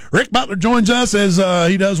Ric Butler joins us as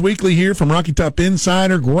he does weekly here from Rocky Top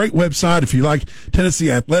Insider. Great website if you like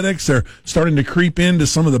Tennessee athletics. They're starting to creep into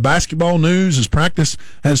some of the basketball news as practice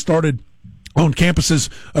has started on campuses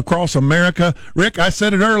across America. Rick, I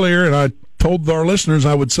said it earlier, and I told our listeners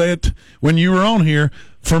I would say it when you were on here.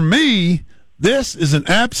 For me, this is an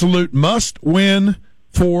absolute must-win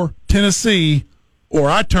for Tennessee, or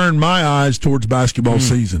I turn my eyes towards basketball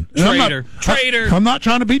season. Traitor. I'm not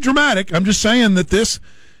trying to be dramatic. I'm just saying that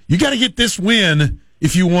you got to get this win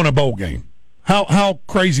if you want a bowl game. How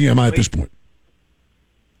crazy am I at this point?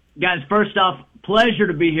 Guys, first off, pleasure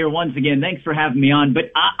to be here once again. Thanks for having me on.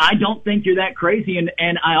 But I don't think you're that crazy,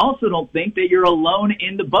 and I also don't think that you're alone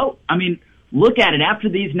in the boat. I mean, look at it. After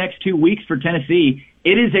these next 2 weeks for Tennessee,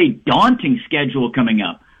 it is a daunting schedule coming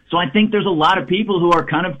up. So I think there's a lot of people who are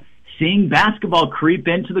kind of seeing basketball creep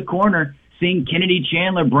into the corner, seeing Kennedy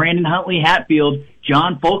Chandler, Brandon Huntley Hatfield,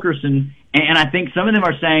 John Fulkerson, and I think some of them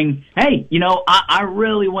are saying, hey, I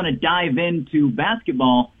really want to dive into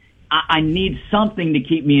basketball. I need something to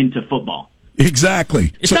keep me into football.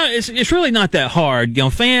 Exactly. It's really not that hard.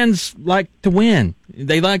 Fans like to win.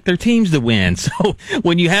 They like their teams to win. So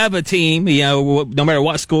when you have a team, no matter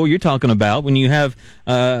what school you're talking about, when you have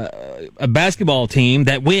a basketball team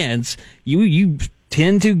that wins, you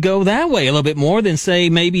tend to go that way a little bit more than, say,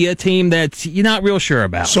 maybe a team that you're not real sure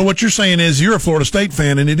about. So what you're saying is you're a Florida State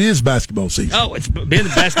fan, and it is basketball season. Oh, it's been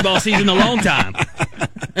basketball season a long time.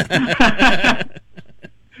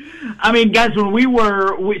 I mean, guys, when we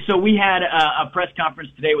had a press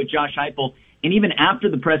conference today with Josh Heupel, and even after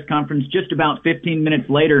the press conference, just about 15 minutes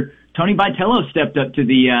later, Tony Vitello stepped up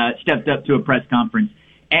to a press conference,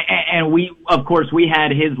 and we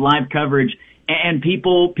had his live coverage. And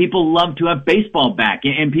people love to have baseball back,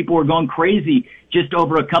 and people were going crazy just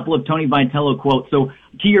over a couple of Tony Vitello quotes. So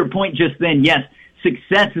to your point just then, yes,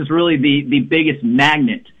 success is really the biggest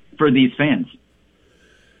magnet for these fans.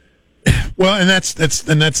 Well, and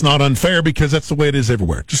that's not unfair, because that's the way it is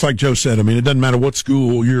everywhere. Just like Joe said, I mean, it doesn't matter what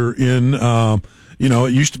school you're in.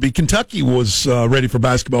 It used to be Kentucky was ready for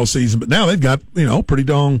basketball season, but now they've got pretty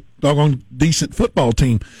doggone decent football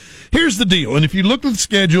team. Here's the deal, and if you look at the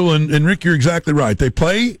schedule, and Rick, you're exactly right. They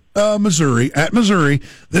play Missouri,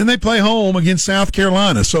 then they play home against South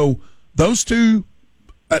Carolina. So those two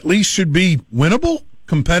at least should be winnable,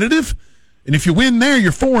 competitive. And if you win there,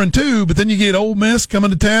 you're 4-2, but then you get Ole Miss coming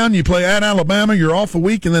to town, you play at Alabama, you're off a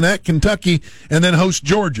week, and then at Kentucky, and then host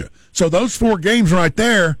Georgia. So those 4 games right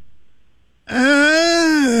there,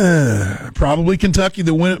 probably Kentucky,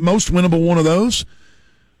 the most winnable one of those.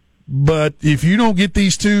 But if you don't get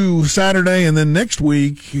these 2 Saturday and then next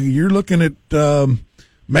week, you're looking at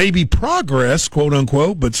maybe progress, quote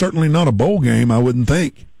unquote, but certainly not a bowl game, I wouldn't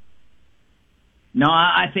think. No,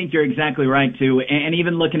 I think you're exactly right, too. And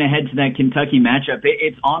even looking ahead to that Kentucky matchup,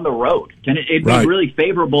 it's on the road. It'd be really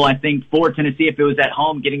favorable, I think, for Tennessee if it was at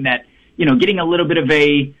home, getting a little bit of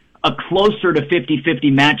a closer to 50-50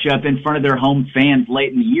 matchup in front of their home fans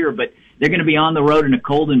late in the year. But they're going to be on the road in a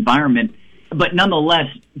cold environment. But nonetheless,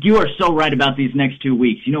 you are so right about these next 2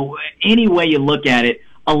 weeks. Any way you look at it,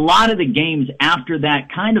 a lot of the games after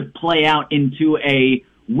that kind of play out into a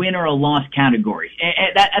win or a loss category.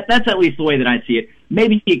 That's at least the way that I see it.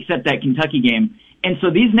 Maybe except that Kentucky game. And so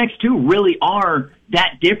these next 2 really are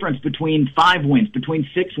that difference between 5 wins, between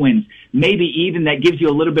 6 wins. Maybe even that gives you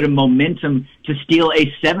a little bit of momentum to steal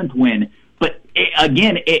a 7th win. But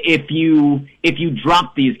again, if you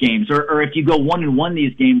drop these games or if you go 1-1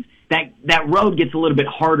 these games, that road gets a little bit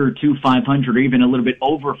harder to 500 or even a little bit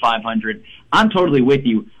over 500. I'm totally with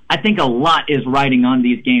you. I think a lot is riding on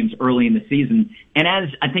these games early in the season. And as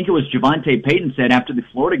I think it was Javonte Payton said after the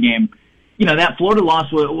Florida game, that Florida loss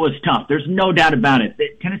was tough. There's no doubt about it.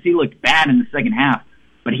 Tennessee looked bad in the second half.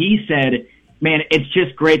 But he said, man, it's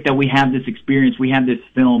just great that we have this experience, we have this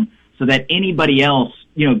film, so that anybody else,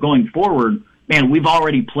 going forward, man, we've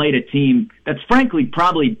already played a team that's frankly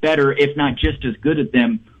probably better, if not just as good as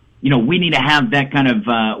them. We need to have that kind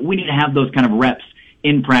of we need to have those kind of reps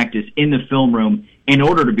in practice in the film room in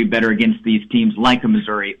order to be better against these teams like a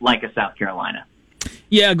Missouri, like a South Carolina.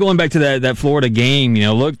 Yeah, going back to that Florida game,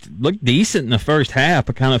 looked decent in the first half,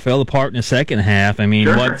 but kind of fell apart in the second half. I mean,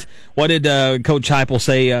 sure. What did Coach Heupel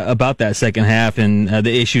say about that second half and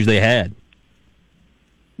the issues they had?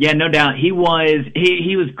 Yeah, no doubt. He was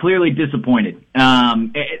clearly disappointed. As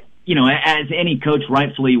any coach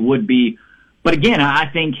rightfully would be. But again, I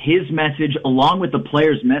think his message, along with the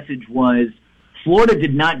players' message, was Florida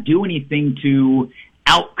did not do anything to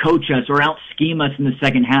out-coach us or out-scheme us in the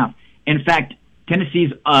second half. In fact,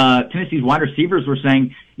 Tennessee's wide receivers were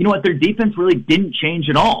saying, you know what, their defense really didn't change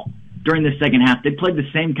at all. during the second half. They played the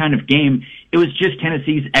same kind of game. It was just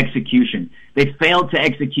Tennessee's execution. They failed to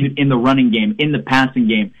execute in the running game, in the passing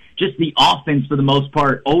game. Just the offense, for the most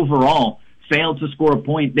part, overall, failed to score a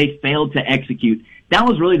point. They failed to execute. That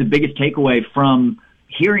was really the biggest takeaway from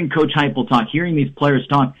hearing Coach Heupel talk, hearing these players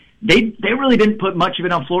talk. They really didn't put much of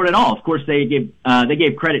it on Florida at all. Of course, they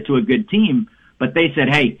gave credit to a good team, but they said,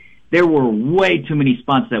 hey, there were way too many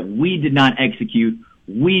spots that we did not execute.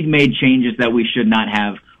 We made changes that we should not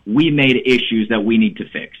have. We made issues that we need to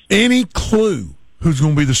fix. Any clue who's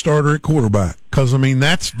going to be the starter at quarterback? Because, I mean,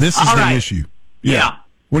 this is the issue. Yeah.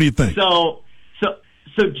 What do you think? So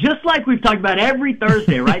just like we've talked about every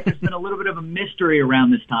Thursday, right, there's been a little bit of a mystery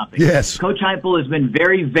around this topic. Yes. Coach Heupel has been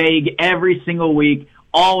very vague every single week,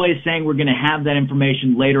 always saying we're going to have that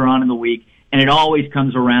information later on in the week, and it always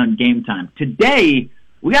comes around game time. Today,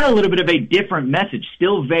 we got a little bit of a different message,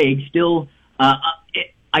 still vague, still,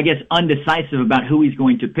 I guess, undecisive about who he's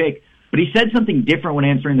going to pick, but he said something different when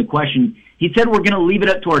answering the question. He said we're going to leave it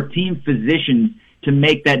up to our team physicians to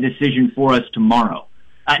make that decision for us tomorrow.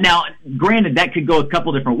 Now, granted, that could go a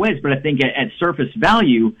couple different ways, but I think at surface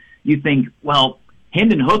value, you think, well,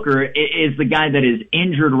 Hendon Hooker is the guy that is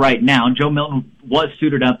injured right now. Joe Milton was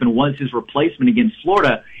suited up and was his replacement against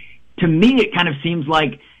Florida. To me, it kind of seems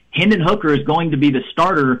like Hendon Hooker is going to be the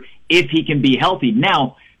starter if he can be healthy.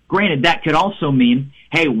 Now, granted, that could also mean,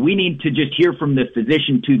 hey, we need to just hear from the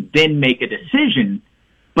physician to then make a decision.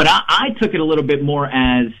 But I took it a little bit more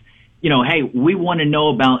as, you know, hey, we want to know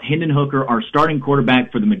about Hendon Hooker, our starting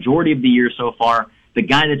quarterback for the majority of the year so far, the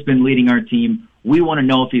guy that's been leading our team. We want to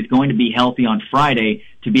know if he's going to be healthy on Friday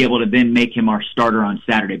to be able to then make him our starter on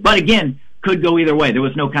Saturday. But again, could go either way. There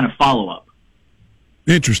was no kind of follow-up.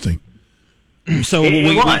 Interesting. So we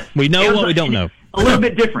know what we don't know. A little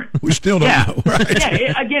bit different. We still don't know. Right?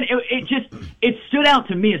 Yeah, it stood out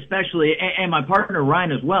to me especially, and my partner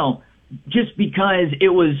Ryan as well, just because it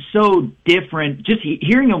was so different. Just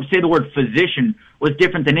hearing him say the word physician was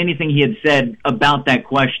different than anything he had said about that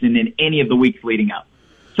question in any of the weeks leading up.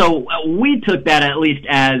 So we took that at least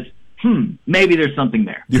as, maybe there's something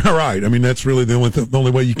there. You're right. I mean, that's really the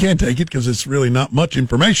only way you can take it, because it's really not much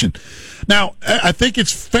information. Now, I think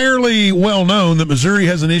it's fairly well known that Missouri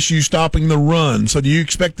has an issue stopping the run. So do you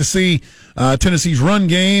expect to see Tennessee's run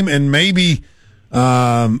game, and maybe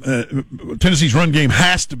Tennessee's run game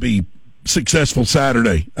has to be successful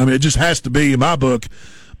Saturday? I mean, it just has to be in my book.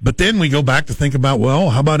 But then we go back to think about, well,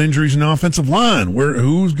 how about injuries in the offensive line?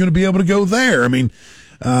 Who's going to be able to go there? I mean,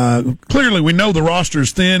 clearly we know the roster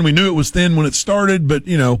is thin. We knew it was thin when it started, but,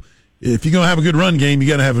 you know, if you're going to have a good run game, you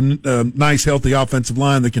got to have a nice, healthy offensive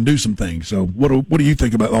line that can do some things. So what do you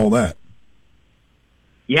think about all that?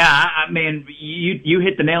 Yeah, I mean, you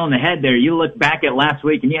hit the nail on the head there. You look back at last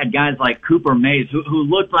week, and you had guys like Cooper Mays, who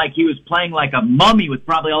looked like he was playing like a mummy with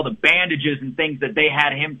probably all the bandages and things that they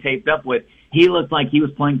had him taped up with. He looked like he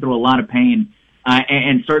was playing through a lot of pain,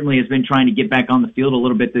 and certainly has been trying to get back on the field a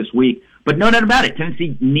little bit this week. But no doubt about it,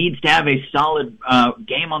 Tennessee needs to have a solid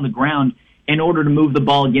game on the ground in order to move the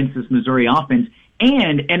ball against this Missouri offense,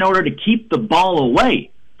 and in order to keep the ball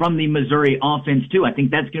away from the Missouri offense, too. I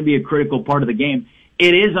think that's going to be a critical part of the game.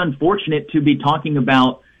 It is unfortunate to be talking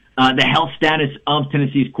about the health status of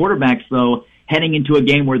Tennessee's quarterbacks, though, heading into a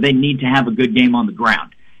game where they need to have a good game on the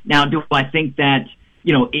ground. Now, do I think that,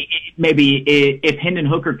 you know, maybe if Hendon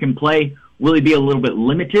Hooker can play, will he be a little bit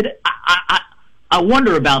limited? I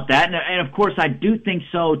wonder about that, and of course I do think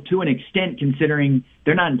so to an extent, considering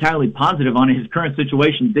they're not entirely positive on his current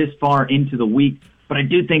situation this far into the week. But I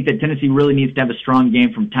do think that Tennessee really needs to have a strong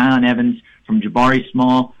game from Tylen Evans, from Jabari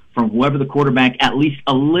Small, from whoever the quarterback, at least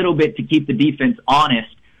a little bit to keep the defense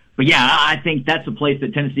honest. But yeah, I think that's a place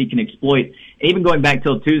that Tennessee can exploit. Even going back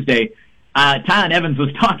till Tuesday, Tylen Evans was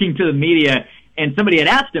talking to the media, and somebody had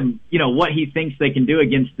asked him, you know, what he thinks they can do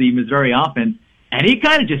against the Missouri offense. And he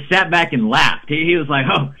kind of just sat back and laughed. He was like,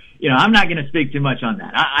 oh, you know, I'm not going to speak too much on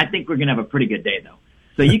that. I think we're going to have a pretty good day, though.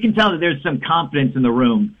 So you can tell that there's some confidence in the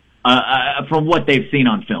room from what they've seen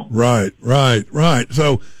on film. Right.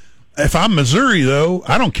 So if I'm Missouri, though,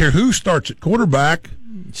 I don't care who starts at quarterback.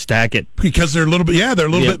 Stack it. Because they're a little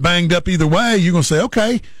bit banged up either way. You're going to say,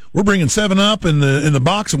 okay, we're bringing 7 up in the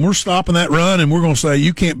box, and we're stopping that run, and we're going to say,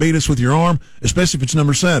 you can't beat us with your arm, especially if it's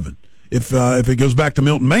number 7. If it goes back to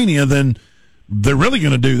Milton Mania, then they're really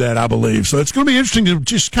going to do that, I believe. So it's going to be interesting to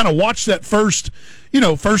just kind of watch that first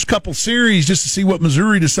couple series just to see what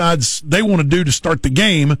Missouri decides they want to do to start the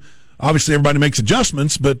game. Obviously, everybody makes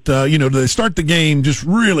adjustments, but, do they start the game just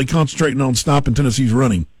really concentrating on stopping Tennessee's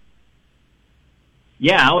running?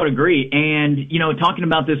 Yeah, I would agree. And, talking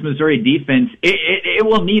about this Missouri defense, it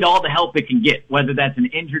will need all the help it can get, whether that's an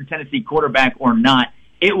injured Tennessee quarterback or not.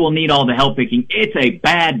 it will need all the help it can. It's a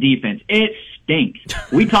bad defense. It stinks.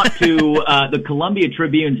 We talked to the Columbia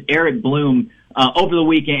Tribune's Eric Bloom over the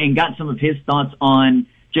weekend and got some of his thoughts on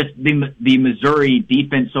just the Missouri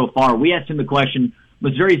defense so far. We asked him the question,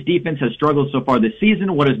 Missouri's defense has struggled so far this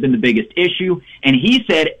season. What has been the biggest issue? And he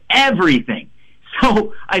said everything.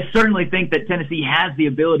 So I certainly think that Tennessee has the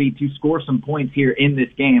ability to score some points here in this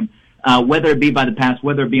game, whether it be by the pass,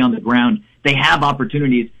 whether it be on the ground. They have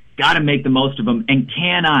opportunities, got to make the most of them, and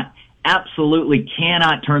absolutely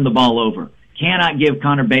cannot turn the ball over. Cannot give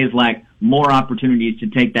Connor Bazelak more opportunities to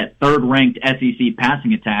take that third-ranked SEC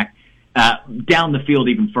passing attack down the field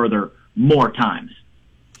even further more times.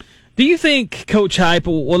 Do you think Coach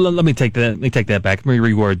Heupel? Well, let me take that. Let me take that back. Let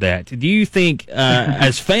me reword that. Do you think,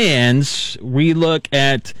 as fans, we look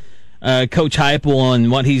at Coach Heupel and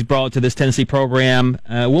what he's brought to this Tennessee program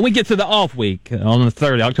when we get to the off week on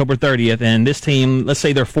the October 30th, and this team, let's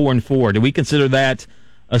say they're 4-4. Do we consider that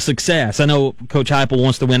a success? I know Coach Heupel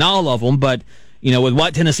wants to win all of them, but with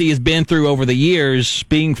what Tennessee has been through over the years,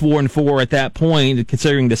 being 4-4 at that point,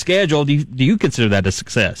 considering the schedule, do you consider that a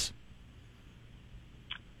success?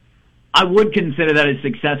 I would consider that a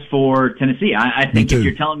success for Tennessee. I think if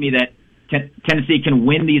you're telling me that Tennessee can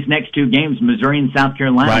win these next two games, Missouri and South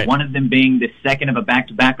Carolina, right, one of them being the second of a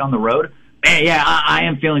back-to-back on the road, I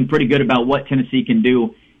am feeling pretty good about what Tennessee can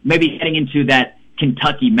do. Maybe heading into that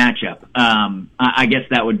Kentucky matchup. I guess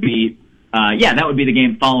that would be, that would be the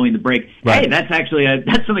game following the break. Right. Hey, that's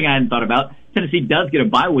something I hadn't thought about. Tennessee does get a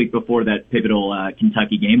bye week before that pivotal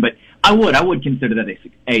Kentucky game, but I would consider that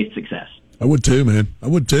a success. I would too, man. I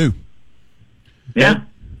would too. Yeah.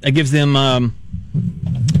 That gives them, that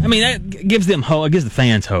gives them hope. It gives the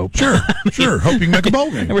fans hope. Sure. Hope you can make a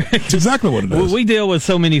bowl game. That's exactly what it is. We deal with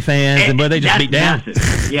so many fans, but they just beat down.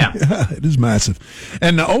 Yeah. It is massive.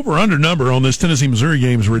 And the over-under number on this Tennessee-Missouri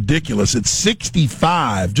game is ridiculous. It's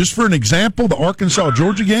 65. Just for an example, the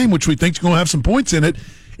Arkansas-Georgia game, which we think is going to have some points in it,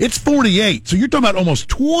 it's 48. So you're talking about almost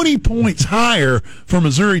 20 points higher for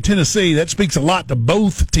Missouri-Tennessee. That speaks a lot to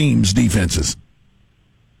both teams' defenses.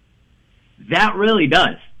 That really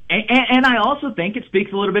does. And I also think it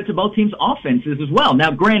speaks a little bit to both teams' offenses as well.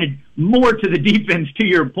 Now, granted, more to the defense, to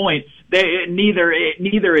your point. Neither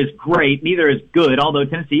is great, neither is good, although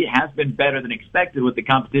Tennessee has been better than expected with the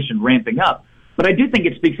competition ramping up. But I do think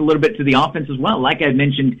it speaks a little bit to the offense as well. Like I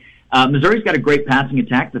mentioned, Missouri's got a great passing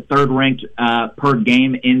attack, the third-ranked per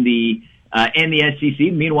game in the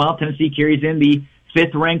SEC. Meanwhile, Tennessee carries in the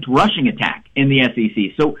fifth-ranked rushing attack in the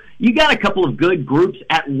SEC. So you got a couple of good groups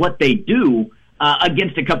at what they do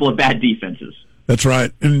against a couple of bad defenses. That's right.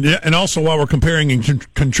 And also while we're comparing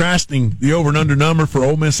and contrasting the over and under number for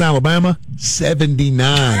Ole Miss Alabama,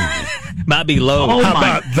 79. Might be low. Oh, how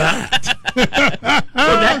about that?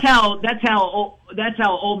 So that's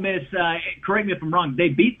how Ole Miss, correct me if I'm wrong, they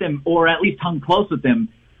beat them or at least hung close with them.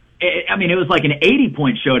 It was like an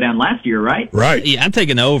 80-point showdown last year, right? Right. Yeah, I'm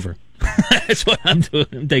taking the over. That's what I'm doing.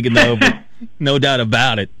 I'm taking the over. No doubt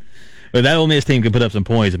about it. But that Ole Miss team can put up some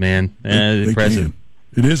points, man. Impressive.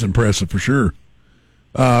 It is impressive for sure.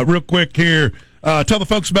 Real quick here, tell the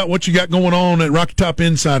folks about what you got going on at Rocky Top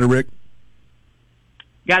Insider, Rick.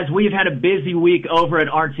 Guys, we've had a busy week over at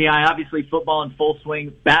RTI. Obviously, football in full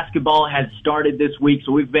swing. Basketball has started this week,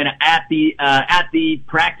 so we've been at the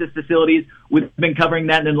practice facilities. We've been covering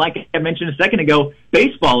that. And then, like I mentioned a second ago,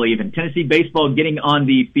 baseball even. Tennessee baseball getting on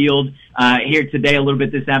the field here today a little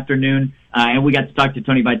bit this afternoon. And we got to talk to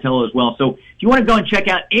Tony Vitello as well. So if you want to go and check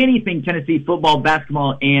out anything Tennessee football,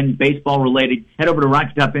 basketball, and baseball related, head over to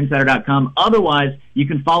RockyTopInsider.com. Otherwise, you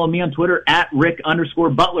can follow me on Twitter at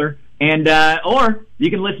Ric_Butler. And or you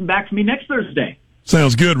can listen back to me next Thursday.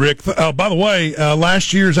 Sounds good, Rick. By the way,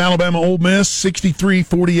 last year's Alabama Ole Miss,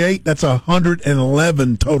 63-48. That's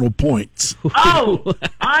 111 total points. Oh,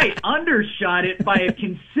 I undershot it by a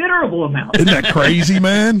considerable amount. Isn't that crazy,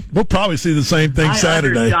 man? We'll probably see the same thing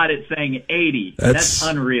Saturday. I undershot it saying 80. That's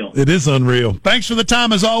unreal. It is unreal. Thanks for the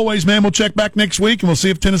time as always, man. We'll check back next week, and we'll see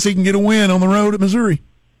if Tennessee can get a win on the road at Missouri.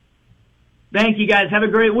 Thank you, guys. Have a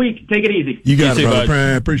great week. Take it easy. You got it, brother.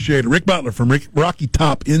 I appreciate it. Ric Butler from Rocky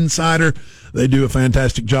Top Insider. They do a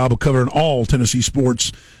fantastic job of covering all Tennessee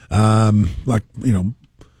sports, the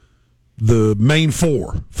main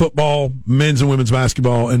four: football, men's and women's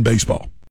basketball, and baseball.